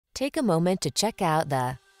Take a moment to check out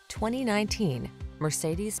the 2019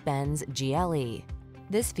 Mercedes-Benz GLE.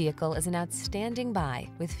 This vehicle is an outstanding buy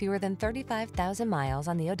with fewer than 35,000 miles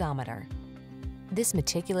on the odometer. This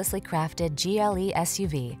meticulously crafted GLE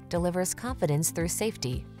SUV delivers confidence through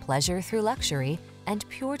safety, pleasure through luxury, and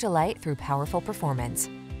pure delight through powerful performance.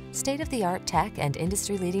 State-of-the-art tech and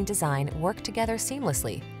industry-leading design work together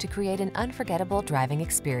seamlessly to create an unforgettable driving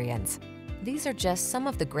experience. These are just some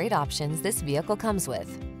of the great options this vehicle comes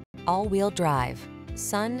with: all-wheel drive,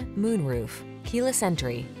 sun, moonroof, keyless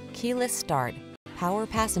entry, keyless start, power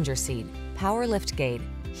passenger seat, power liftgate,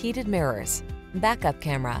 heated mirrors, backup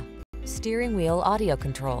camera, steering wheel audio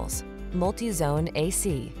controls, multi-zone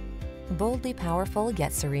AC. Boldly powerful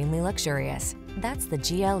yet serenely luxurious. That's the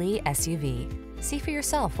GLE SUV. See for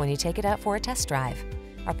yourself when you take it out for a test drive.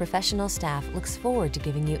 Our professional staff looks forward to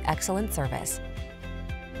giving you excellent service.